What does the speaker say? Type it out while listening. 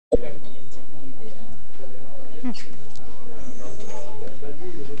Hi.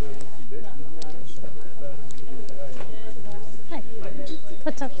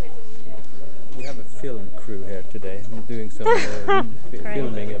 What's up? We have a film crew here today. I'm doing some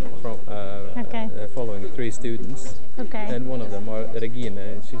filming following 3 students. Okay. And one of them are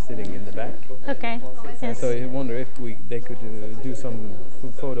Regina. She's sitting in the back. Okay. And so I wonder if they could do some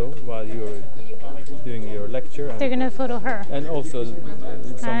photo while you're doing your lecture. They're gonna photo her. And also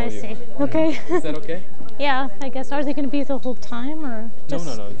some I of you. see. Okay. Is that okay? Yeah, I guess. Are they gonna be the whole time or just?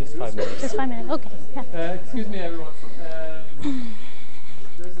 No, just 5 minutes. Just 5 minutes. Okay. Yeah. Excuse me, everyone.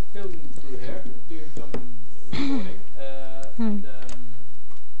 There's a film crew here doing some recording, and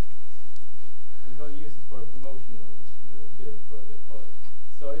we're going to use it for a promotional film for the college.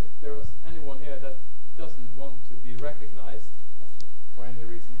 So if there was anyone here that doesn't want to be recognized for any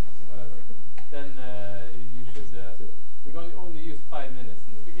reason, whatever, then you should. We're going to only use 5 minutes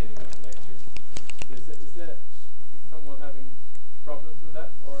in the beginning of the lecture. Is there someone having problems with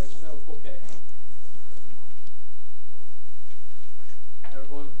that, or is that okay?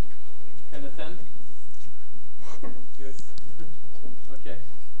 Everyone can attend? Good. Okay,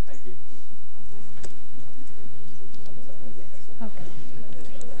 thank you. Okay.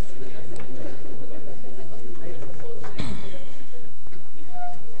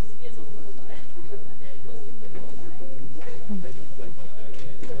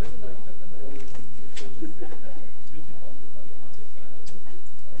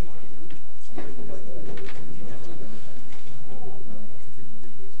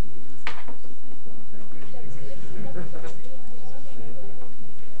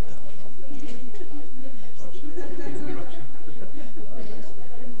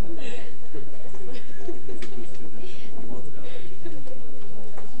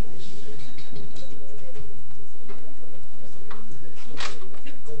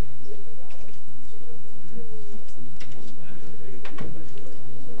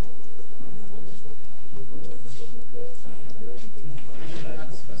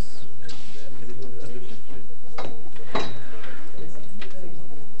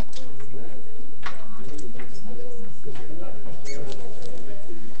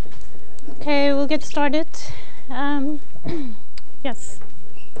 Okay, we'll get started. Yes.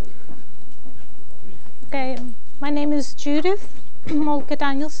 Okay, my name is Judith Molke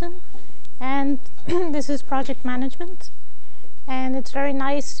Danielson, and this is project management. And it's very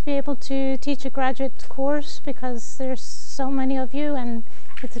nice to be able to teach a graduate course because there's so many of you, and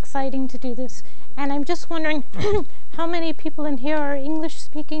it's exciting to do this. And I'm just wondering how many people in here are English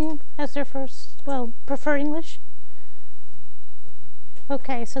speaking as their first, prefer English?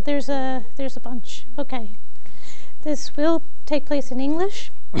 Okay, so there's a bunch. Okay, this will take place in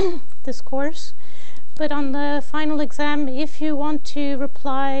English, this course, but on the final exam, if you want to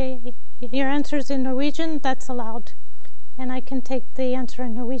reply your answers in Norwegian, that's allowed, and I can take the answer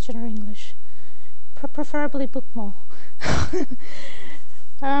in Norwegian or English, preferably bookmål.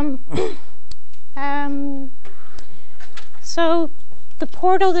 So the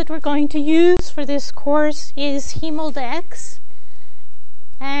portal that we're going to use for this course is Himmeldex.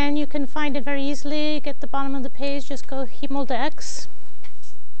 And you can find it very easily. At the bottom of the page, just go Himmeldex.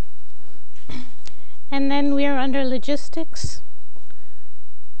 And then we are under logistics.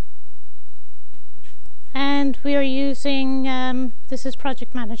 And we are using, this is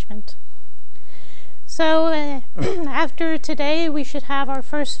project management. So after today, we should have our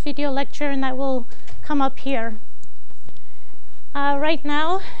first video lecture, and that will come up here. Right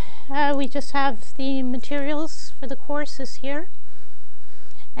now, we just have the materials for the courses here.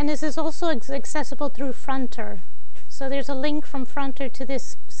 And this is also accessible through Fronter. So there's a link from Fronter to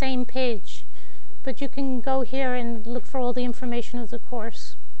this same page. But you can go here and look for all the information of the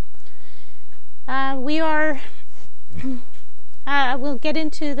course. We'll get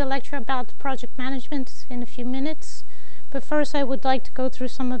into the lecture about project management in a few minutes. But first I would like to go through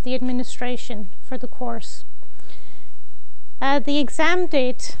some of the administration for the course. The exam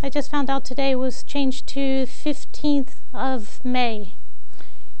date, I just found out today, was changed to 15th of May.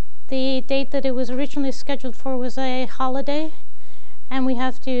 The date that it was originally scheduled for was a holiday, and we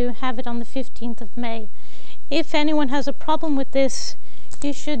have to have it on the 15th of May. If anyone has a problem with this,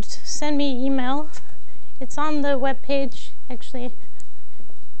 you should send me an email. It's on the web page, actually.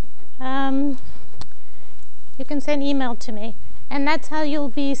 You can send email to me, and that's how you'll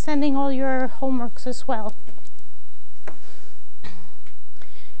be sending all your homeworks as well.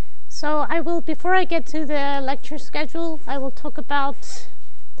 So before I get to the lecture schedule, I will talk about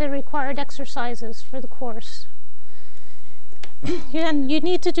the required exercises for the course. You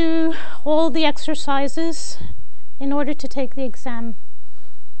need to do all the exercises in order to take the exam.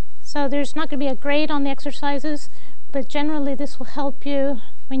 So there's not going to be a grade on the exercises, but generally this will help you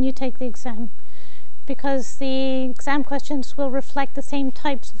when you take the exam, because the exam questions will reflect the same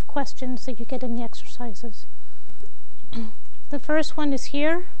types of questions that you get in the exercises. The first one is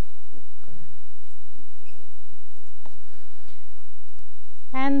here.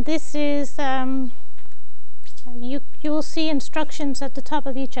 And this is, you will see instructions at the top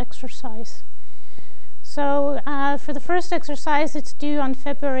of each exercise. So for the first exercise, it's due on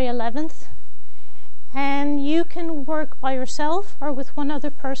February 11th. And you can work by yourself or with one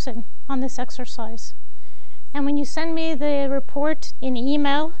other person on this exercise. And when you send me the report in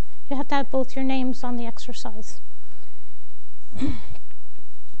email, you have to have both your names on the exercise.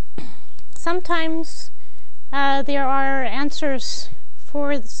 Sometimes there are answers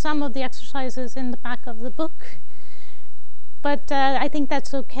for some of the exercises in the back of the book, but I think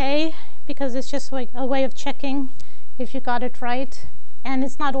that's okay, because it's just like a way of checking if you got it right, and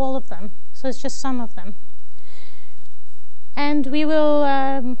it's not all of them, so it's just some of them. And we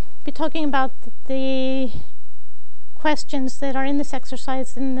will be talking about the questions that are in this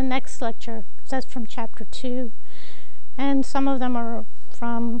exercise in the next lecture, because that's from chapter 2, and some of them are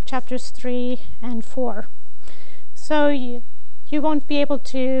from chapters 3 and 4. So you won't be able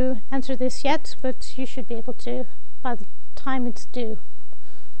to answer this yet, but you should be able to by the time it's due.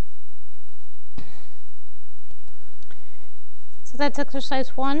 So that's exercise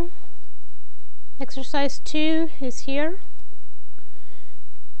 1. Exercise 2 is here.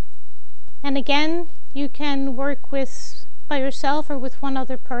 And again, you can work by yourself or with one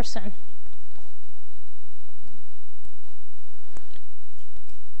other person.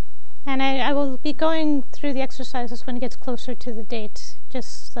 And I will be going through the exercises when it gets closer to the date,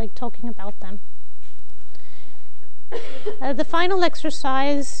 just like talking about them. The final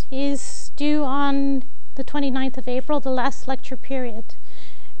exercise is due on the 29th of April, the last lecture period.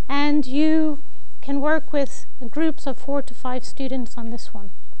 And you can work with groups of 4 to 5 students on this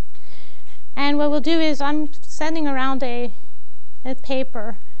one. And what we'll do is I'm sending around a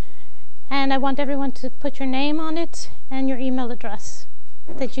paper, and I want everyone to put your name on it and your email address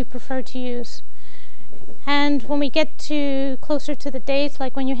that you prefer to use. And when we get to closer to the date,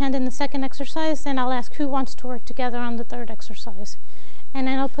 like when you hand in the second exercise, then I'll ask who wants to work together on the third exercise. And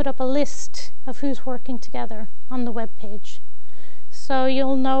then I'll put up a list of who's working together on the web page, so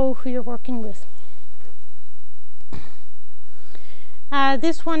you'll know who you're working with.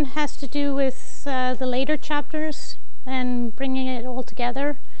 This one has to do with the later chapters and bringing it all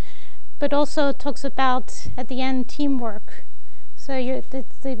together, but also talks about, at the end, teamwork. So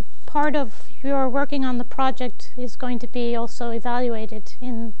the part of your working on the project is going to be also evaluated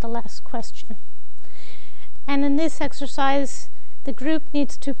in the last question. And in this exercise, the group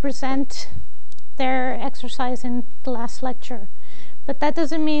needs to present their exercise in the last lecture. But that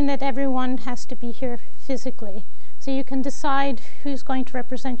doesn't mean that everyone has to be here physically. So you can decide who's going to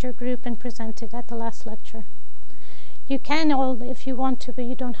represent your group and present it at the last lecture. You can all if you want to, but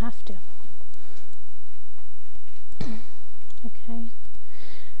you don't have to. Okay.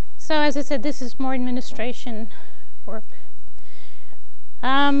 So as I said, this is more administration work.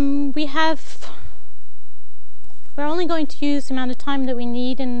 We're only going to use the amount of time that we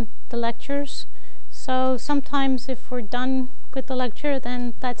need in the lectures. So sometimes if we're done with the lecture,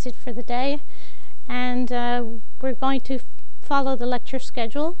 then that's it for the day. And we're going to follow the lecture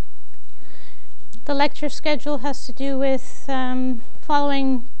schedule. The lecture schedule has to do with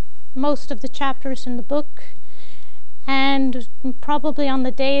following most of the chapters in the book. And probably on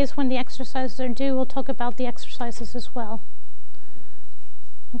the days when the exercises are due, we'll talk about the exercises as well.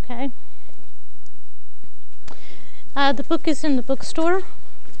 Okay. The book is in the bookstore.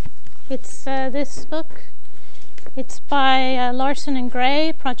 It's this book. It's by Larson and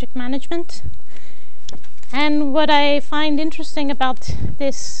Gray, Project Management. And what I find interesting about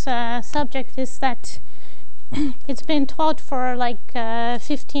this subject is that it's been taught for like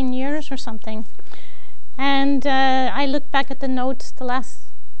 15 years or something. And I looked back at the notes,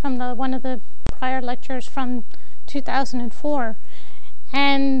 from one of the prior lectures from 2004,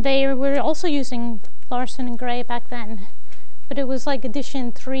 and they were also using Larson and Gray back then, but it was like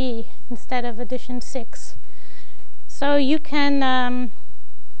edition 3 instead of edition 6. So you can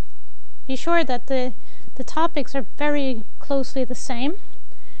be sure that the topics are very closely the same,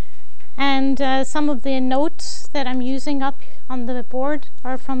 and some of the notes that I'm using up on the board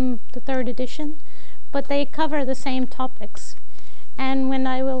are from the 3rd edition, but they cover the same topics. And when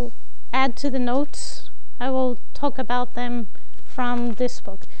I will add to the notes, I will talk about them from this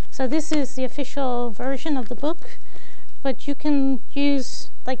book. So this is the official version of the book, but you can use,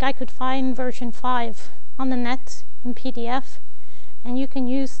 like I could find version 5 on the net in PDF, and you can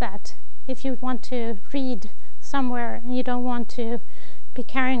use that if you want to read somewhere and you don't want to be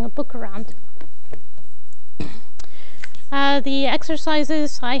carrying a book around. The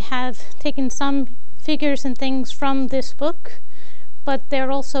exercises, I have taken some figures and things from this book, but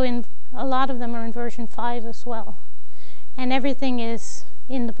they're also in, a lot of them are in version 5 as well. And everything is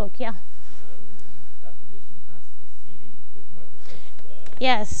in the book, yeah. That edition has a CD with Microsoft.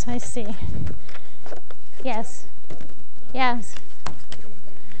 Yes, I see. Yes. Yes.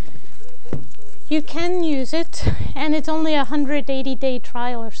 You can use it, and it's only a 180-day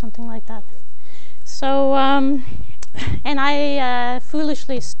trial or something like that. So, and I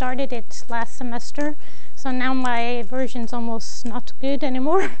foolishly started it last semester, so now my version's almost not good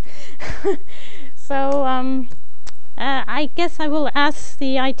anymore. So, I guess I will ask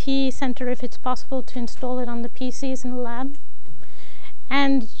the IT center if it's possible to install it on the PCs in the lab.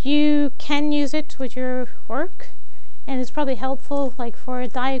 And you can use it with your work, and it's probably helpful like for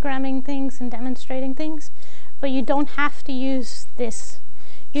diagramming things and demonstrating things, but you don't have to use this.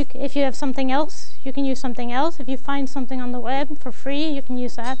 If you have something else, you can use something else. If you find something on the web for free, you can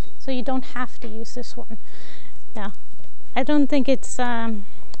use that, so you don't have to use this one. Yeah, I don't think it's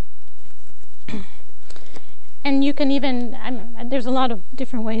and you can even, there's a lot of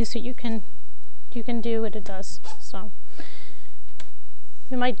different ways that you can do what it does. So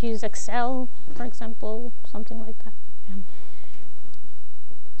you might use Excel, for example, something like that.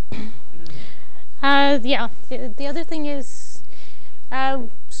 Yeah. The other thing is, I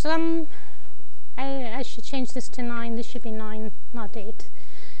should change this to 9. This should be 9, not 8.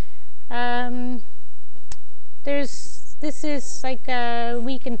 This is like a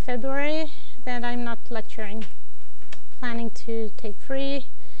week in February that I'm not lecturing, planning to take free,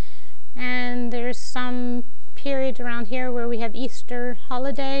 and there's some period around here where we have Easter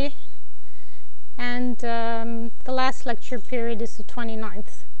holiday, and the last lecture period is the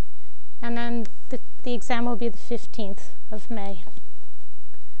 29th, and then the exam will be the 15th of May.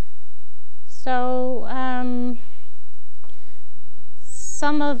 So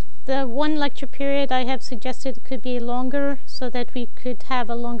some of the one lecture period I have suggested could be longer, so that we could have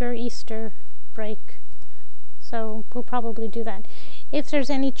a longer Easter break. So we'll probably do that. If there's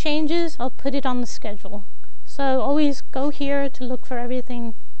any changes, I'll put it on the schedule. So always go here to look for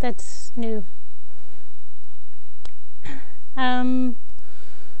everything that's new.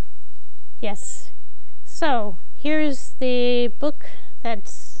 Yes. So here's the book.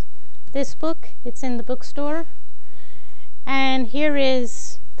 That's this book. It's in the bookstore. And here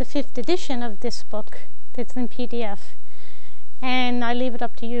is the 5th edition of this book that's in PDF. And I leave it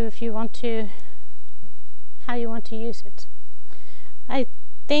up to you if you want to, how you want to use it. I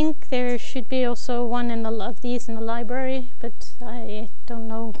think there should be also one of these in the library, but I don't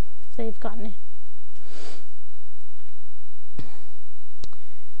know if they've gotten it.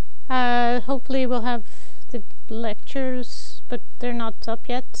 Hopefully we'll have the lectures, but they're not up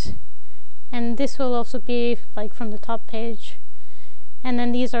yet. And this will also be like from the top page. And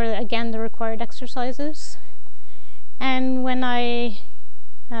then these are again the required exercises. And when I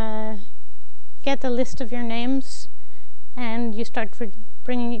get the list of your names and you start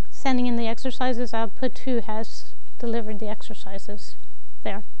sending in the exercises, I'll put who has delivered the exercises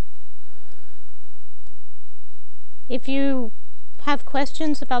there. If you have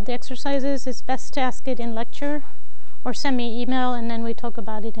questions about the exercises, it's best to ask it in lecture, or send me an email and then we talk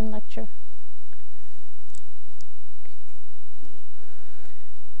about it in lecture.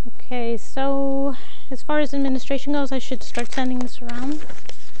 Okay, so as far as administration goes, I should start sending this around.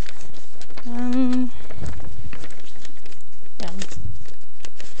 Yeah,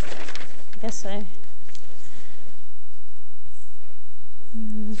 I guess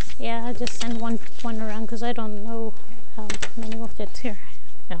yeah, I just send one around because I don't know how many will fit here.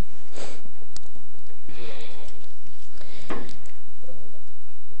 Yeah.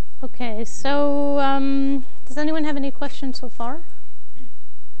 Okay, so does anyone have any questions so far?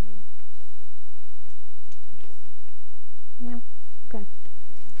 No. Okay.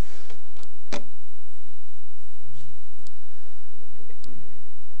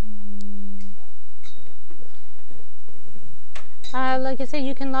 Like I said,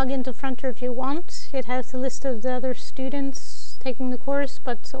 you can log into Fronter if you want. It has a list of the other students taking the course,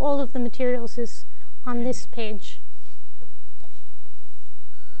 but all of the materials is on this page.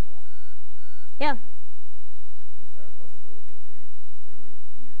 Yeah. Is there a possibility for you to use the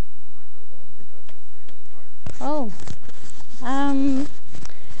microphone, because it's really hard? Oh.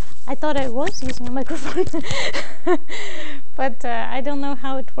 I thought I was using a microphone, but I don't know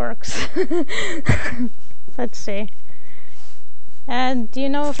how it works. Let's see. Do you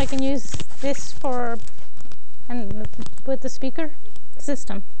know if I can use this with the speaker?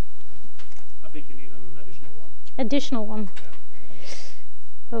 system. I think you need an additional one. Additional one.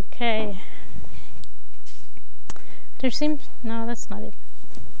 Yeah. Okay. There seems... No, that's not it.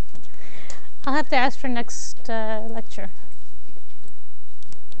 I'll have to ask for next lecture.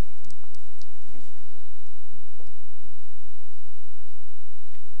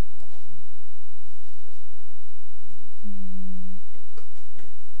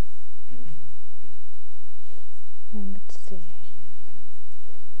 Let's see.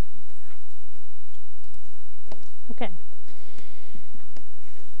 Okay.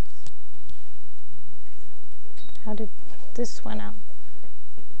 How did this one out?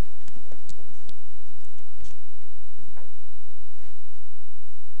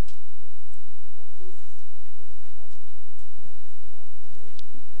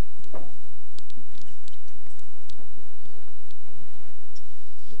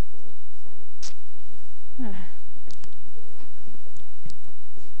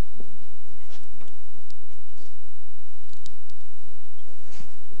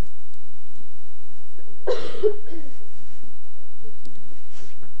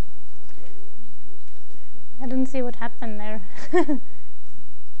 I didn't see what happened there.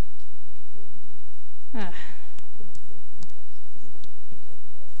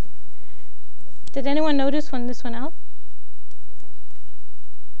 Did anyone notice when this went out?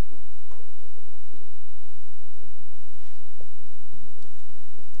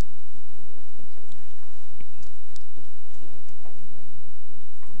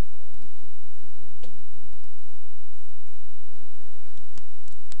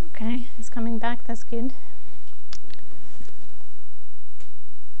 Okay, it's coming back, that's good.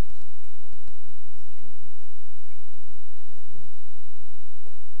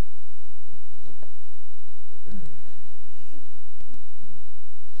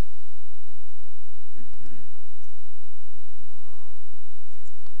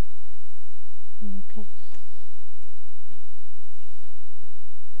 Okay.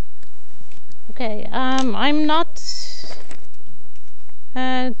 Okay, I'm not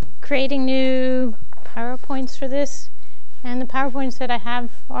creating new PowerPoints for this, and the PowerPoints that I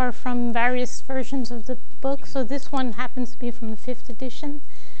have are from various versions of the book. So this one happens to be from the 5th edition,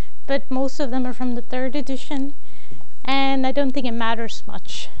 but most of them are from the 3rd edition, and I don't think it matters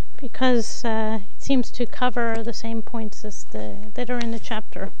much because it seems to cover the same points as that are in the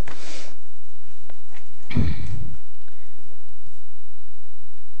chapter.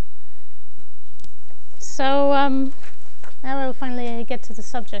 So now we'll finally get to the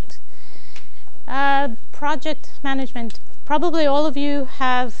subject. Project management. Probably all of you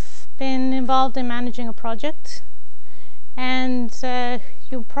have been involved in managing a project, and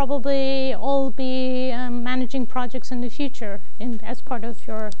you'll probably all be managing projects in the future as part of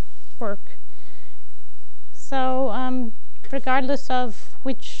your work. So regardless of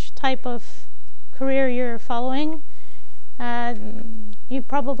which type of career you're following, you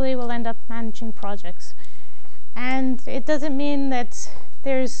probably will end up managing projects. And it doesn't mean that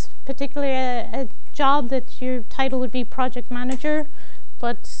there's particularly a job that your title would be project manager,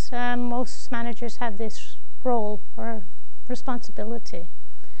 but most managers have this role or responsibility.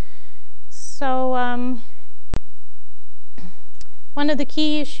 So one of the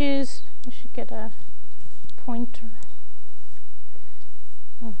key issues, I should get a pointer.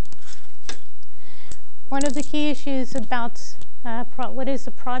 Oh. One of the key issues about what is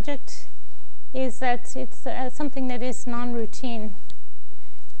a project is that it's something that is non-routine.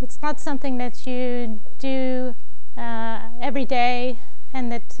 It's not something that you do every day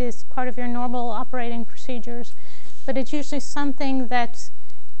and that is part of your normal operating procedures, but it's usually something that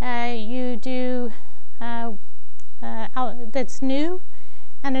you do that's new,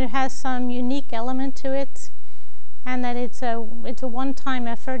 and it has some unique element to it, and that it's a one-time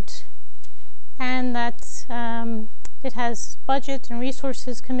effort, and that it has budget and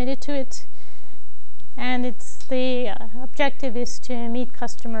resources committed to it, and the objective is to meet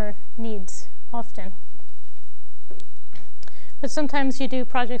customer needs often. But sometimes you do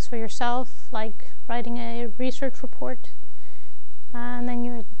projects for yourself, like writing a research report, and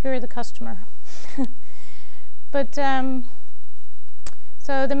then you're the customer. But so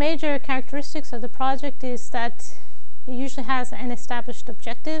the major characteristics of the project is that it usually has an established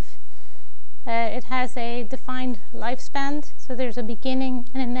objective. It has a defined lifespan, so there's a beginning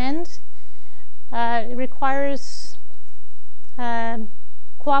and an end. It requires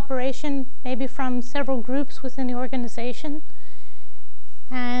cooperation, maybe from several groups within the organization,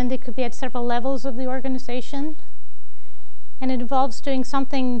 and it could be at several levels of the organization. And it involves doing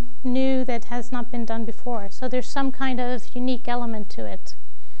something new that has not been done before. So there's some kind of unique element to it.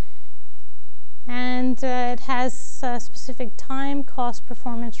 and it has specific time, cost,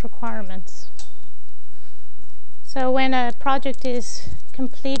 performance requirements. So when a project is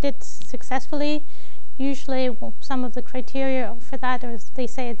completed successfully, usually some of the criteria for that is they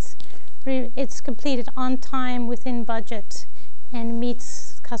say it's completed on time, within budget, and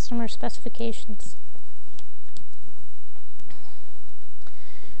meets customer specifications.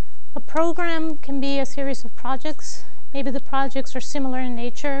 A program can be a series of projects. Maybe the projects are similar in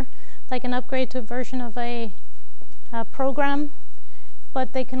nature, like an upgrade to a version of a program,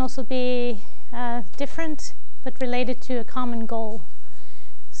 but they can also be different but related to a common goal.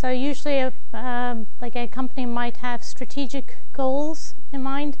 So usually like a company might have strategic goals in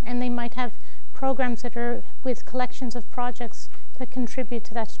mind, and they might have programs that are with collections of projects that contribute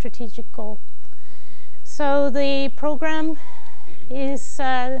to that strategic goal. So the program is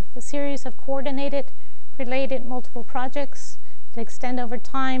a series of coordinated, related multiple projects that extend over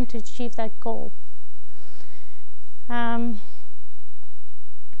time to achieve that goal. Okay.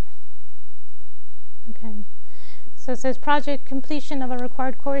 So it says project completion of a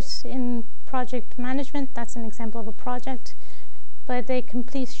required course in project management. That's an example of a project. But the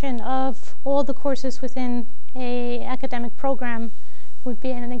completion of all the courses within an academic program would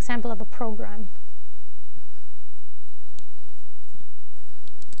be an example of a program.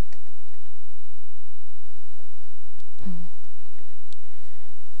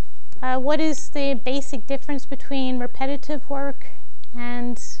 What is the basic difference between repetitive work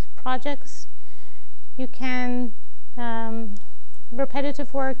and projects? You can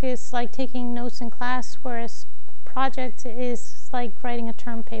repetitive work is like taking notes in class, whereas project is like writing a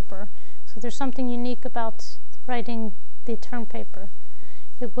term paper. So there's something unique about writing the term paper.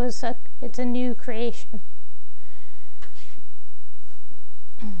 It's a new creation.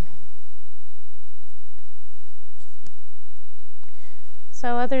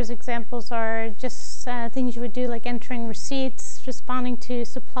 So other examples are just things you would do, like entering receipts, responding to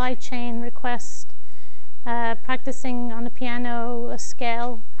supply chain requests, practicing on the piano, a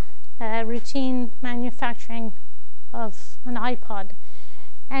scale, routine manufacturing of an iPod.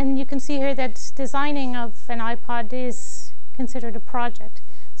 And you can see here that designing of an iPod is considered a project.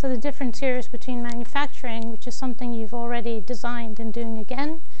 So the difference here is between manufacturing, which is something you've already designed and doing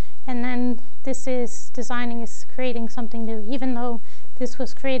again, and then this is designing is creating something new. Even though this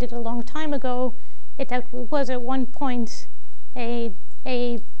was created a long time ago, it was at one point a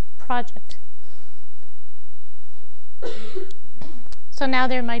project. So now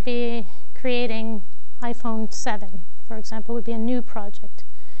there might be creating iPhone 7, for example, would be a new project.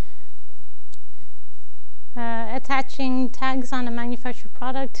 Attaching tags on a manufactured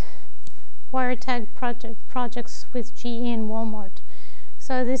product, wire tag projects with GE and Walmart.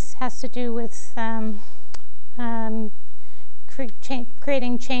 So this has to do with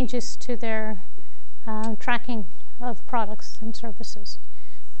creating changes to their tracking of products and services.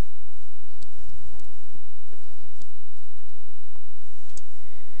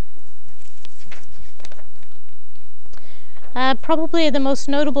 Probably the most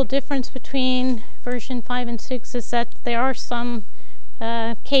notable difference between version 5 and 6 is that there are some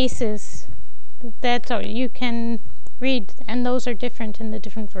cases that you can read, and those are different in the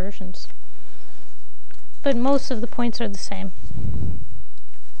different versions. But most of the points are the same.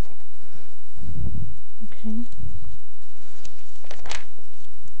 Okay.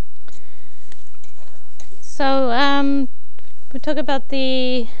 So we talk about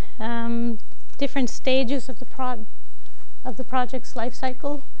the different stages of the project's life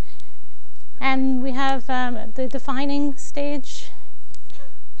cycle, and we have the defining stage,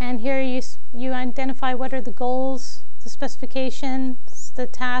 and here you identify what are the goals, the specifications, the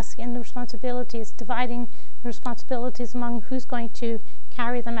task, and the responsibilities, dividing the responsibilities among who's going to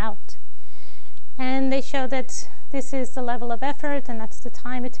carry them out. And they show that this is the level of effort, and that's the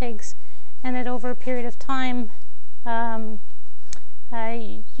time it takes, and that over a period of time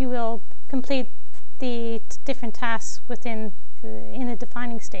you will complete the different tasks within in a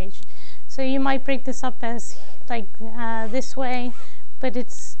defining stage. So you might break this up as like this way, but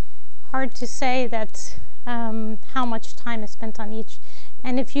it's hard to say that how much time is spent on each.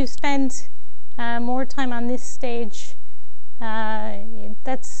 And if you spend more time on this stage,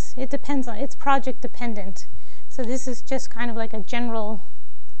 it depends on, it's project dependent. So this is just kind of like a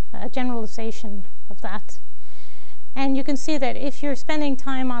generalization of that. And you can see that if you're spending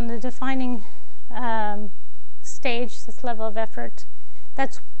time on the defining stage, this level of effort,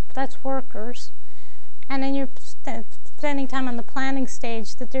 that's workers. And then you're spending time on the planning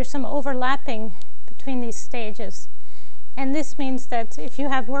stage, that there's some overlapping between these stages. And this means that if you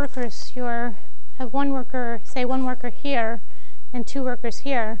have workers, have one worker, say one worker here and two workers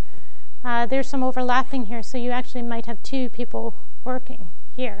here, there's some overlapping here, so you actually might have 2 people working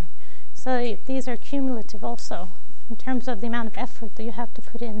here. So these are cumulative also, in terms of the amount of effort that you have to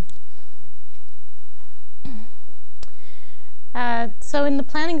put in. So in the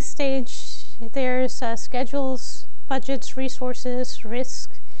planning stage, there's schedules, budgets, resources,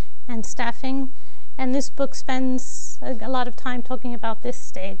 risk, and staffing. And this book spends a lot of time talking about this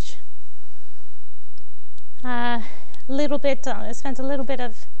stage. It spends a little bit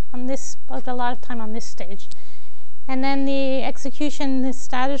on this, but a lot of time on this stage. And then the execution, the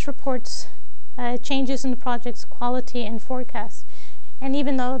status reports, changes in the project's quality and forecast. And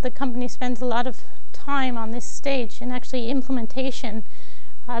even though the company spends a lot of time on this stage and actually implementation,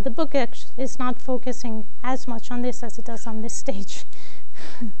 the book is not focusing as much on this as it does on this stage.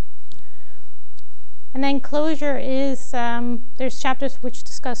 And then closure is, there's chapters which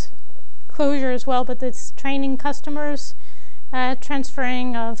discuss closure as well, but it's training customers,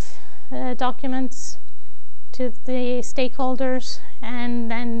 transferring of documents to the stakeholders, and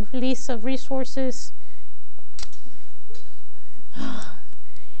then release of resources.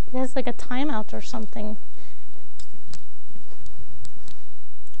 It has like a timeout or something.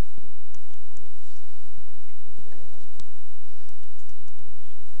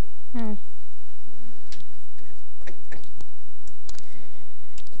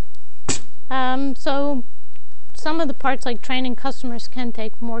 So some of the parts, like training customers, can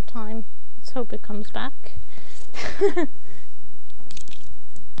take more time. Let's hope it comes back.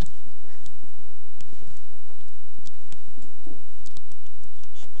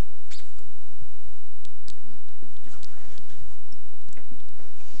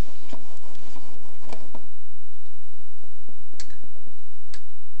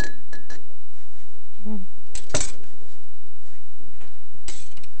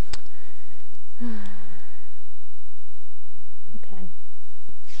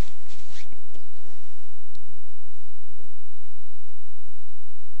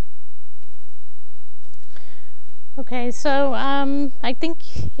 Okay, so I think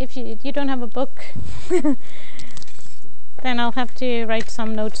if you don't have a book, then I'll have to write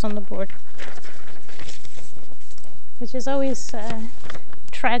some notes on the board, which is always a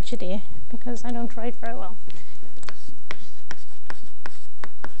tragedy because I don't write very well.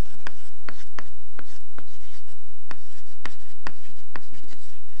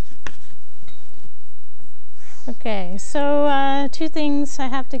 Okay, so 2 things. I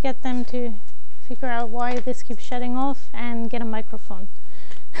have to get them to figure out why this keeps shutting off and get a microphone.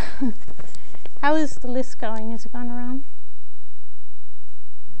 How is the list going? Is it gone around?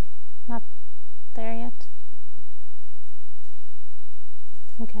 Not there yet?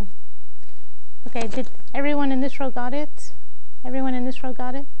 Okay. Okay, did everyone in this row got it? Everyone in this row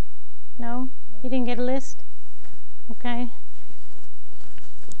got it? No? You didn't get a list? Okay.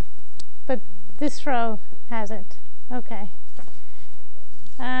 But this row has it. Okay.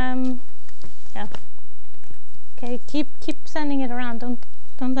 Yeah. Okay, keep sending it around.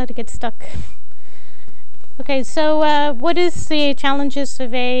 Don't let it get stuck. Okay, so what is the challenges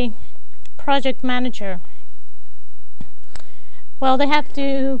of a project manager? Well, they have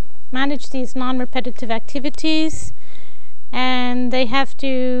to manage these non-repetitive activities, and they have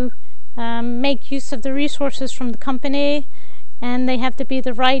to make use of the resources from the company, and they have to be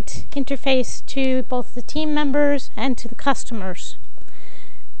the right interface to both the team members and to the customers.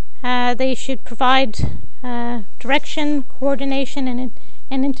 They should provide direction, coordination,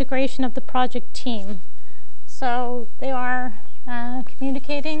 and integration of the project team. So they are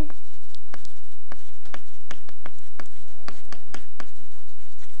communicating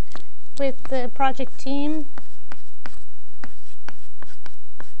with the project team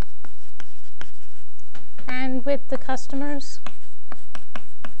and with the customers.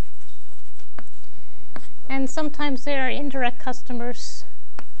 And sometimes there are indirect customers,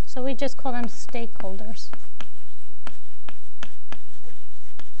 so we just call them stakeholders.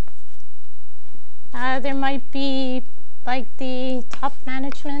 There might be like the top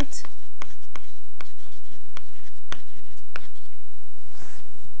management,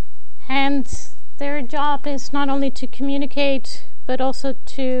 and their job is not only to communicate but also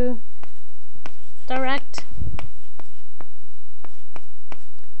to direct,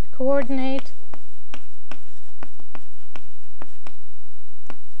 coordinate,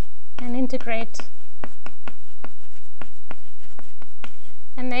 and integrate.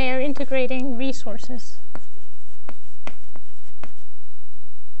 And they are integrating resources.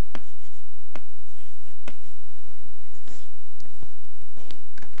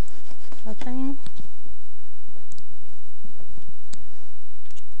 Nothing.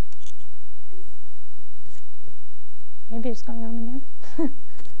 Maybe it's going on again.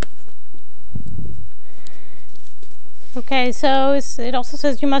 Okay, so it also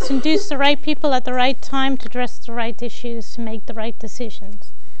says you must induce the right people at the right time to address the right issues, to make the right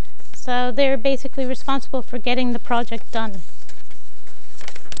decisions. So they're basically responsible for getting the project done.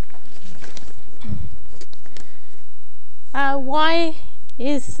 Why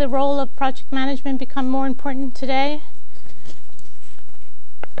is the role of project management become more important today?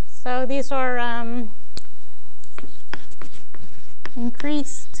 So these are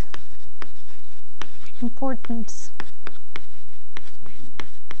increased importance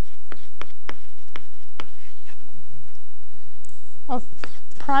of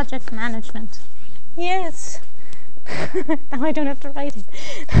project management. Yes. Now I don't have to write it.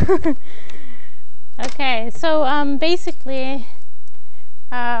 Okay, so basically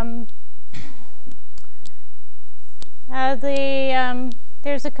there's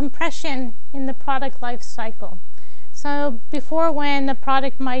a compression in the product life cycle. So before, when a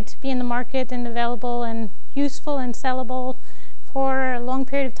product might be in the market and available and useful and sellable for a long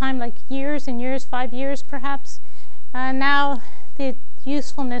period of time, like years and years, 5 years perhaps, now the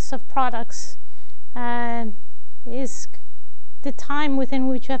usefulness of products is the time within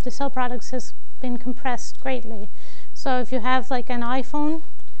which you have to sell products has been compressed greatly. So if you have like an iPhone,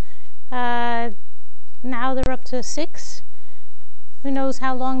 now they're up to 6. Who knows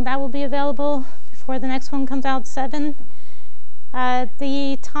how long that will be available before the next one comes out, 7.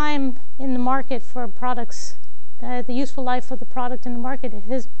 The time in the market for products, the useful life of the product in the market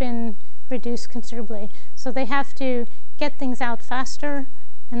has been reduced considerably. So they have to get things out faster,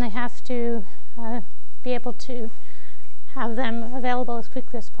 and they have to be able to have them available as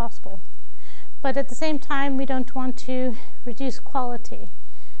quickly as possible. But at the same time, we don't want to reduce quality.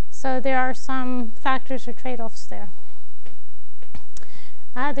 So there are some factors or trade-offs there.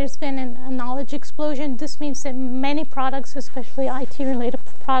 There's been a knowledge explosion. This means that many products, especially IT-related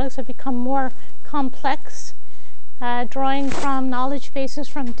products, have become more complex, drawing from knowledge bases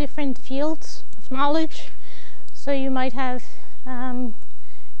from different fields of knowledge. So you might have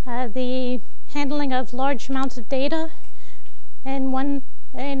the handling of large amounts of data in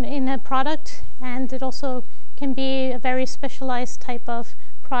a product, and it also can be a very specialized type of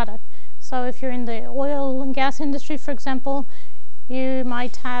product. So if you're in the oil and gas industry, for example, you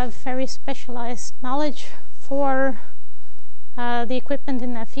might have very specialized knowledge for the equipment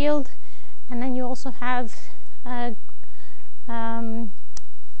in that field, and then you also have a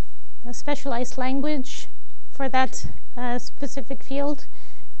specialized language for that specific field,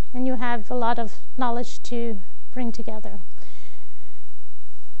 and you have a lot of knowledge to bring together.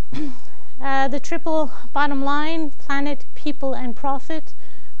 The triple bottom line, planet, people, and profit,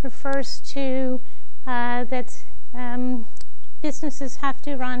 refers to that businesses have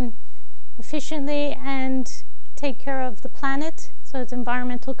to run efficiently and take care of the planet, so it's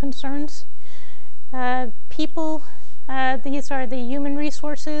environmental concerns. People, these are the human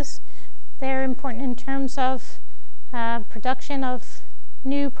resources. They're important in terms of production of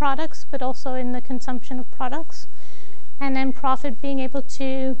new products, but also in the consumption of products. And then profit, being able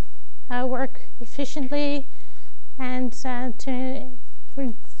to work efficiently and to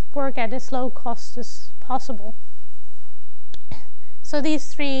work at as low cost as possible. So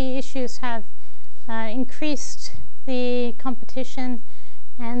these 3 issues have increased the competition,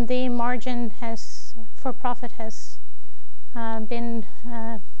 and the margin for profit has been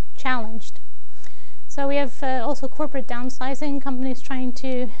challenged. So we have also corporate downsizing, companies trying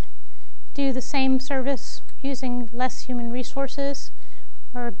to do the same service using less human resources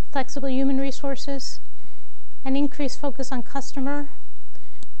or flexible human resources. An increased focus on customer.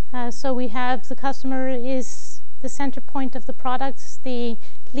 So we have the customer is the center point of the products, the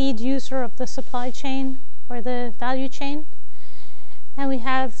lead user of the supply chain or the value chain. And we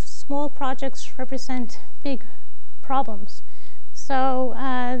have small projects represent big problems. So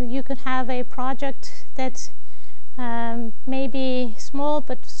you could have a project that may be small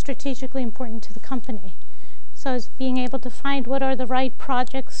but strategically important to the company. So it's being able to find what are the right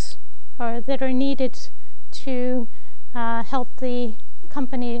projects that are needed to help the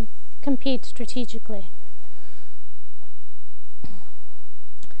company compete strategically.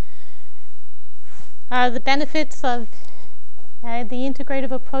 The benefits of the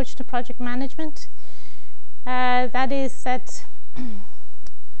integrative approach to project management, that is that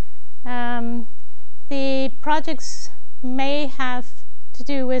the projects may have to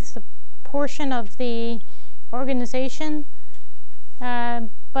do with a portion of the organization,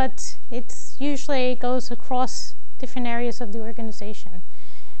 but it usually goes across different areas of the organization.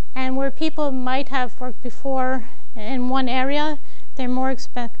 And where people might have worked before in one area, they're more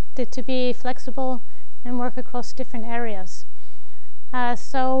expected to be flexible and work across different areas.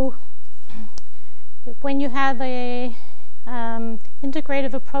 So when you have a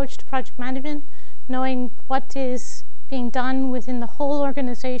integrative approach to project management, knowing what is being done within the whole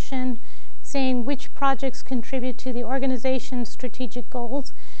organization, seeing which projects contribute to the organization's strategic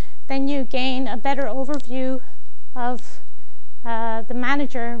goals, then you gain a better overview of the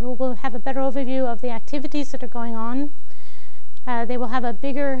manager will have a better overview of the activities that are going on. They will have a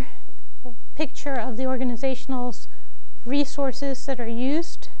bigger picture of the organizational's resources that are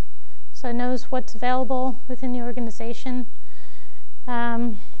used, so it knows what's available within the organization.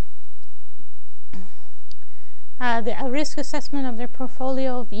 A risk assessment of their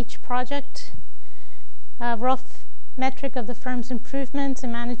portfolio of each project, a rough metric of the firm's improvements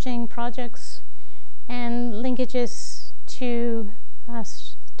in managing projects, and linkages to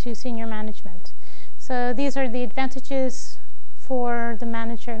senior management. So these are the advantages for the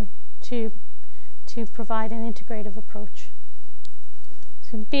manager to provide an integrative approach.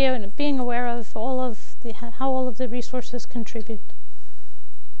 So being aware of how all of the resources contribute.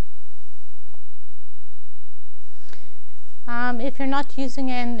 If you're not using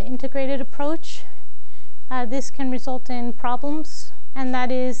an integrated approach, this can result in problems, and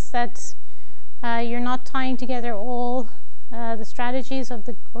that is that you're not tying together all the strategies of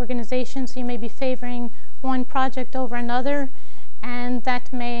the organization, so you may be favoring one project over another, and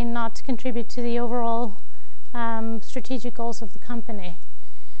that may not contribute to the overall strategic goals of the company.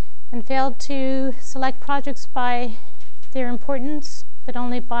 And fail to select projects by their importance, but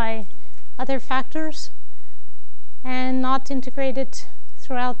only by other factors, and not integrate it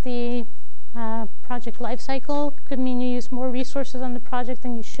throughout the project lifecycle. Could mean you use more resources on the project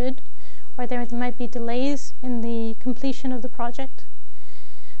than you should, or there might be delays in the completion of the project.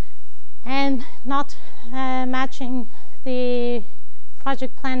 And not matching the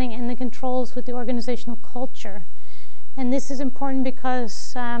project planning and the controls with the organizational culture. And this is important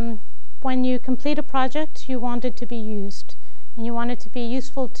because when you complete a project, you want it to be used, and you want it to be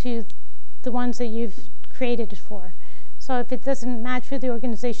useful to the ones that you've created it for. So if it doesn't match with the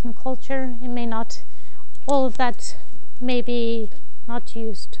organizational culture, it may not, all of that may be not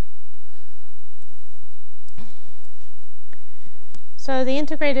used. So the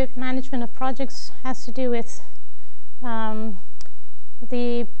integrated management of projects has to do with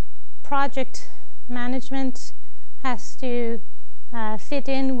the project management has to fit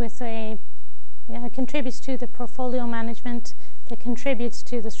in with contributes to the portfolio management that contributes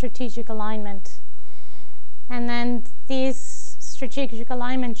to the strategic alignment. And then these strategic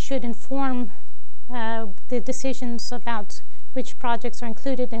alignments should inform the decisions about which projects are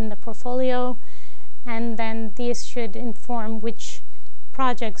included in the portfolio, and then these should inform which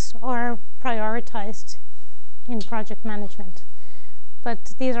projects are prioritized in project management.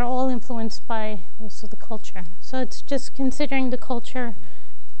 But these are all influenced by also the culture. So it's just considering the culture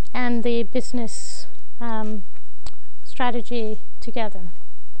and the business strategy together.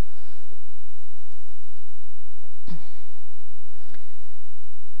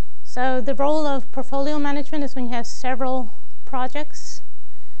 So the role of portfolio management is when you have several projects,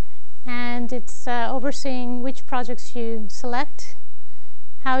 and it's overseeing which projects you select,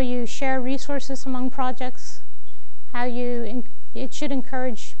 how you share resources among projects, how it should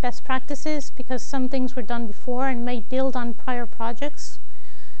encourage best practices because some things were done before and may build on prior projects.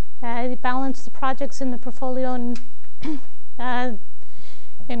 Balance the projects in the portfolio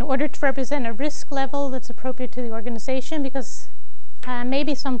in order to represent a risk level that's appropriate to the organization, because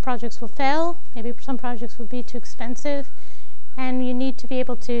maybe some projects will fail, maybe some projects will be too expensive, and you need to be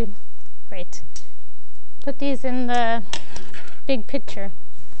able to put these in the big picture.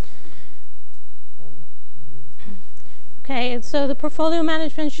 Okay, so the portfolio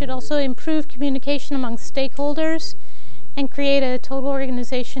management should also improve communication among stakeholders and create a total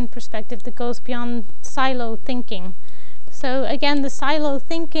organization perspective that goes beyond silo thinking. So again, the silo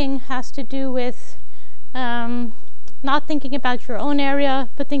thinking has to do with not thinking about your own area,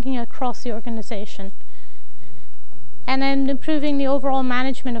 but thinking across the organization. And then improving the overall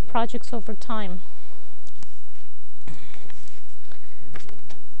management of projects over time.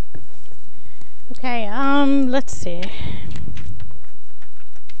 Okay, let's see.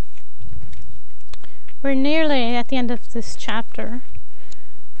 We're nearly at the end of this chapter.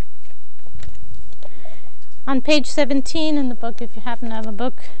 On page 17 in the book, if you happen to have a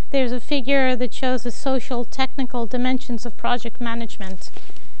book, there's a figure that shows the social technical dimensions of project management,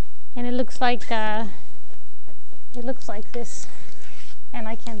 and it looks like this, and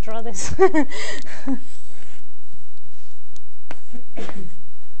I can't draw this.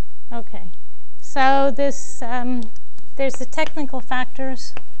 Okay, so this there's the technical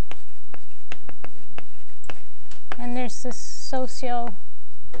factors, and there's the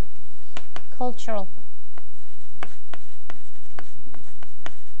socio-cultural.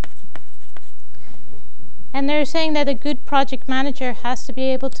 And they're saying that a good project manager has to be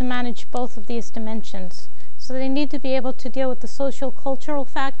able to manage both of these dimensions. So they need to be able to deal with the social cultural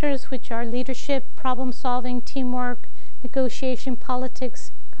factors, which are leadership, problem solving, teamwork, negotiation,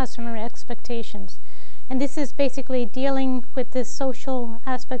 politics, customer expectations. And this is basically dealing with the social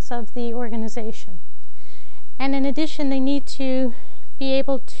aspects of the organization. And in addition, they need to be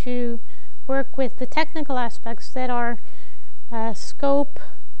able to work with the technical aspects that are scope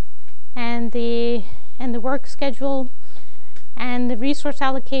and the work schedule and the resource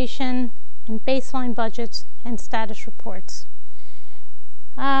allocation and baseline budgets and status reports.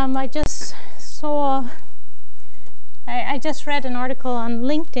 I just read an article on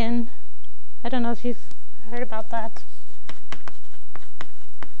LinkedIn. I don't know if you've heard about that.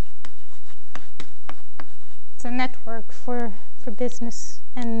 It's a network for business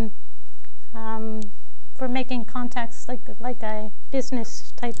and for making contacts like a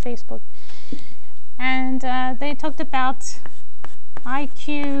business type Facebook. And they talked about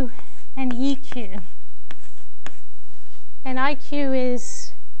IQ and EQ. And IQ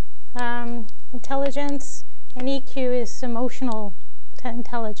is intelligence, and EQ is emotional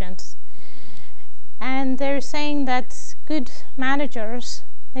intelligence. And they're saying that good managers,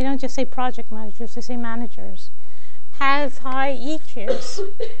 they don't just say project managers, they say managers, have high EQs.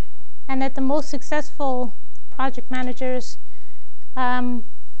 And that the most successful project managers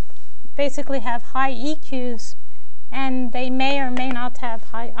basically have high EQs, and they may or may not have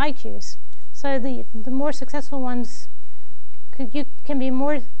high IQs. So the more successful ones can be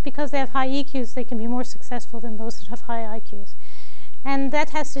more, because they have high EQs, they can be more successful than those that have high IQs. And that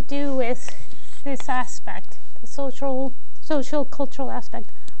has to do with this aspect, the social cultural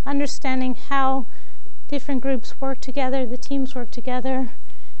aspect, understanding how different groups work together, the teams work together,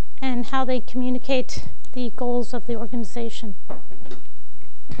 and how they communicate the goals of the organization.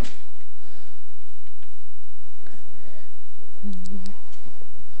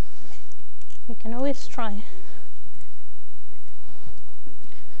 We can always try.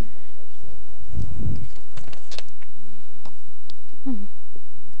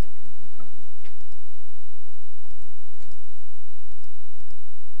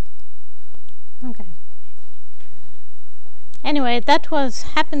 Okay. Anyway, that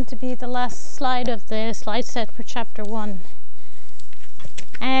happened to be the last slide of the slide set for chapter 1.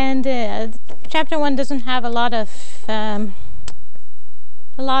 And chapter 1 doesn't have a lot of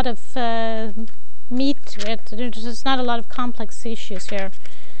meat to it. There's not a lot of complex issues here.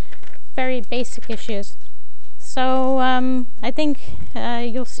 Very basic issues. So I think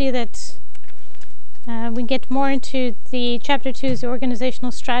you'll see that we get more into the chapter 2 is the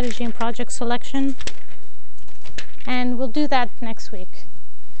organizational strategy and project selection. And we'll do that next week.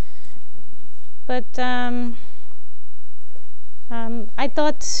 But I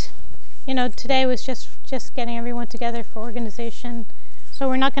thought, today was just getting everyone together for organization. So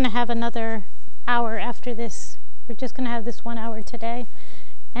we're not going to have another hour after this. We're just going to have this 1 hour today.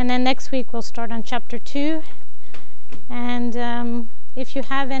 And then next week we'll start on chapter 2. And if you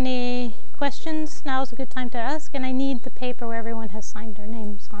have any questions, now is a good time to ask. And I need the paper where everyone has signed their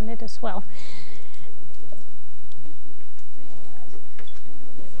names on it as well.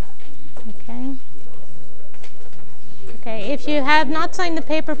 Okay. Okay, if you have not signed the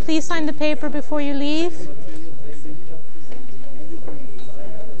paper, please sign the paper before you leave.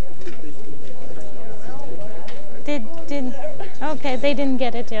 Okay, they didn't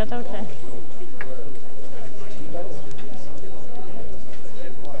get it yet, okay.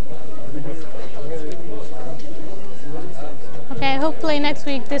 Okay, hopefully next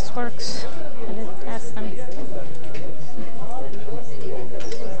week this works. Ask them.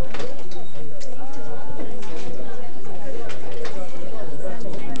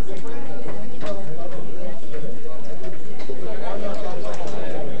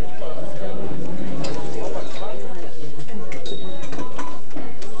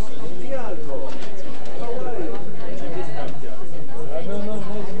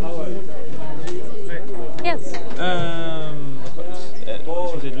 Yes.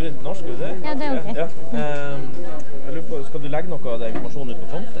 Du er norsk, er det? Ja, det er ok. Ja. Jeg lurer på, skal du legge noe av den informasjonen ut på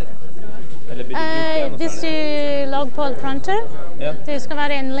fronter? Eller vil du bruke den? Hvis du logger på Pronter, det skal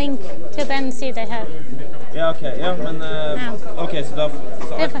være en link til den siden her. Ja, ok. Ja, men ok, så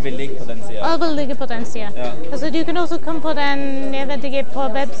alt vil ligge på den siden? Alt vil ligge på den siden. Ja. Altså, du kan også komme på den, jeg vet ikke, på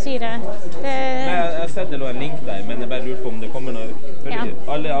websiden. Nei, jeg har sett det lå en link der, men jeg bare lurer på om det kommer noe.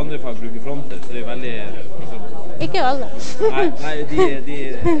 For alle andre fag bruker fronter, så det er veldig... Ikke alle. Nei,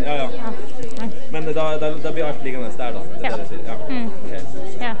 ja. Men da blir alt liggende der, da. Det er det du sier. Ja.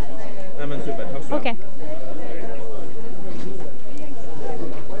 Ja. Nei, men super. Takk skal du ha. Ok.